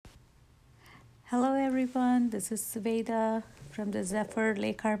Hello, everyone. This is Suveda from the Zephyr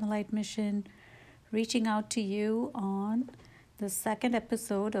Lake Carmelite Mission, reaching out to you on the second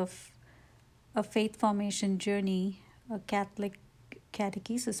episode of a Faith Formation Journey, a Catholic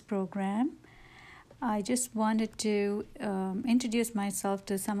catechesis program. I just wanted to introduce myself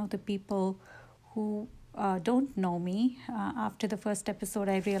to some of the people who don't know me. After the first episode,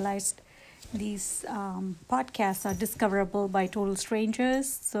 I realized these podcasts are discoverable by total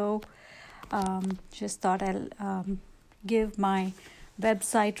strangers. So just thought I'll give my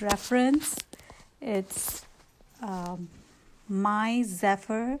website reference. It's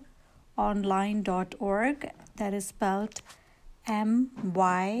myzephyronline.org. That is spelled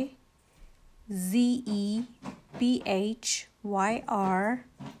MYZEPHYR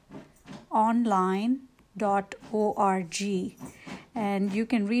online.org. And you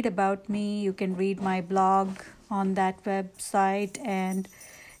can read about me, you can read my blog on that website, and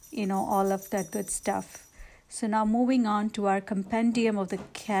all of that good stuff. So now moving on to our compendium of the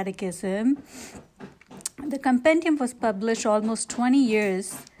Catechism. The compendium was published almost 20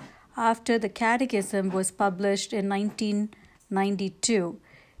 years after the Catechism was published in 1992.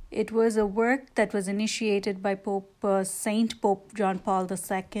 It was a work that was initiated by Saint Pope John Paul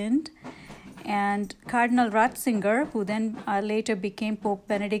II, and Cardinal Ratzinger, who then later became Pope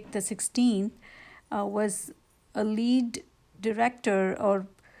Benedict XVI, was a lead director, or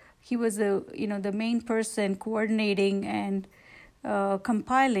he was the main person coordinating and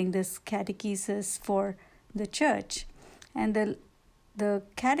compiling this catechesis for the church. And the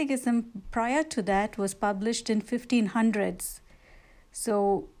catechism prior to that was published in 1500s.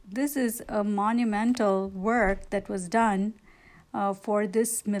 So this is a monumental work that was done for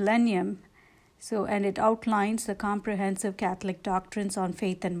this millennium. And it outlines the comprehensive Catholic doctrines on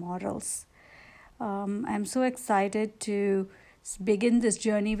faith and morals. I'm so excited to begin this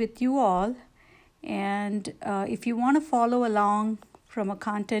journey with you all. And if you want to follow along from a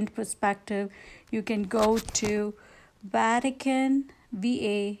content perspective, you can go to Vatican,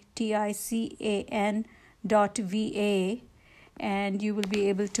 VATICAN.va, and you will be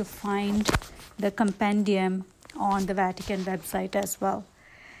able to find the compendium on the Vatican website as well.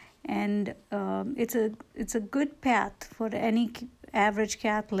 And it's a good path for any average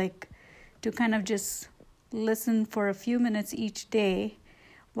Catholic to kind of just listen for a few minutes each day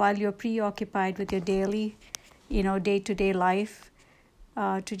while you're preoccupied with your daily, day-to-day life,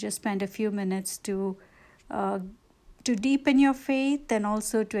 to just spend a few minutes to deepen your faith and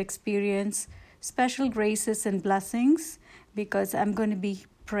also to experience special graces and blessings, because I'm going to be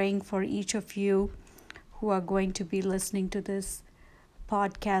praying for each of you who are going to be listening to this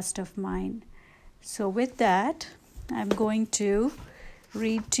podcast of mine. So with that, I'm going to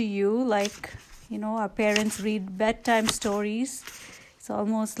read to you like our parents read bedtime stories. It's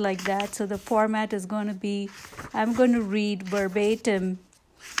almost like that. So the format is going to be, I'm going to read verbatim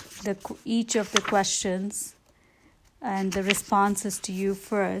each of the questions and the responses to you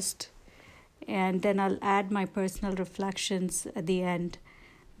first, and then I'll add my personal reflections at the end.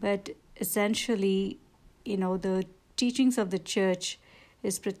 But essentially, the teachings of the church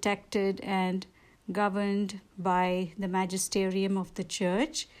is protected and governed by the magisterium of the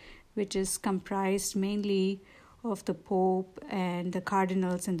church, which is comprised mainly of the Pope and the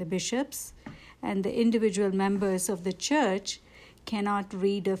cardinals and the bishops. And the individual members of the church cannot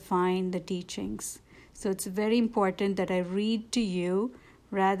redefine the teachings. So it's very important that I read to you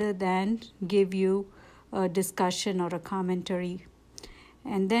rather than give you a discussion or a commentary.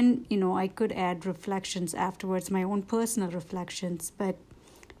 And then, I could add reflections afterwards, my own personal reflections, but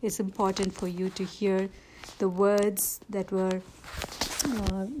it's important for you to hear the words that were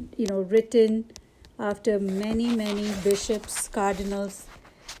written after many bishops, cardinals,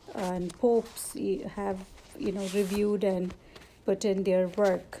 and popes have reviewed and put in their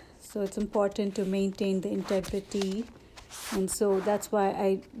work. So it's important to maintain the integrity, and so that's why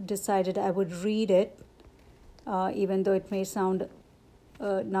I decided I would read it, even though it may sound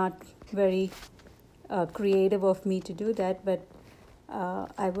not very creative of me to do that, but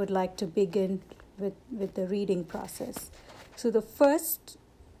I would like to begin with the reading process. So the first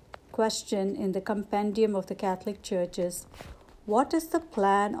question in the compendium of the Catholic Church is, what is the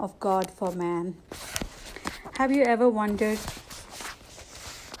plan of God for man? Have you ever wondered?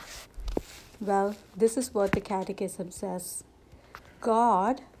 Well, this is what the Catechism says.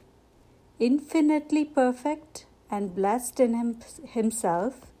 God, infinitely perfect and blessed in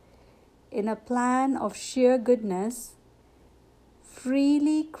himself, in a plan of sheer goodness,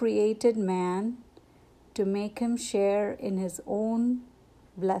 freely created man to make him share in his own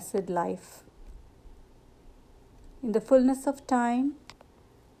blessed life. In the fullness of time,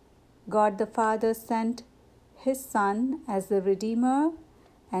 God the Father sent His Son as the Redeemer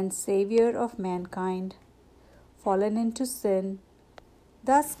and Savior of mankind, fallen into sin,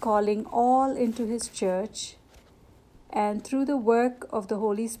 thus calling all into His church, and through the work of the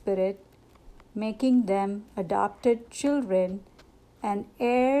Holy Spirit, making them adopted children and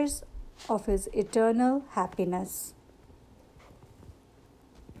heirs of His eternal happiness.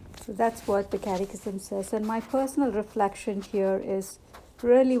 So that's what the Catechism says. And my personal reflection here is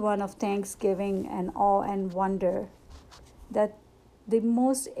really one of thanksgiving and awe and wonder that the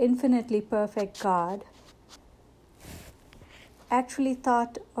most infinitely perfect God actually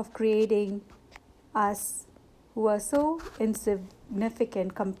thought of creating us who are so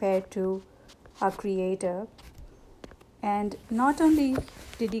insignificant compared to our Creator. And not only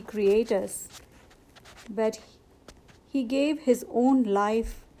did He create us, but He gave His own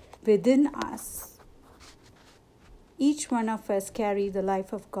life within us. Each one of us carry the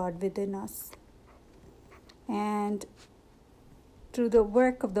life of God within us. And through the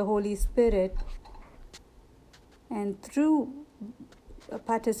work of the Holy Spirit and through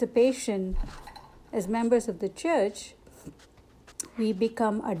participation as members of the church, we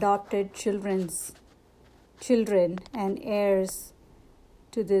become adopted children and heirs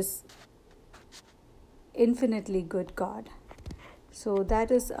to this infinitely good God. So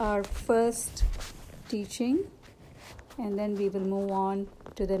that is our first teaching, and then we will move on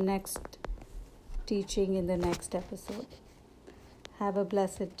to the next teaching in the next episode. Have a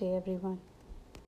blessed day, everyone.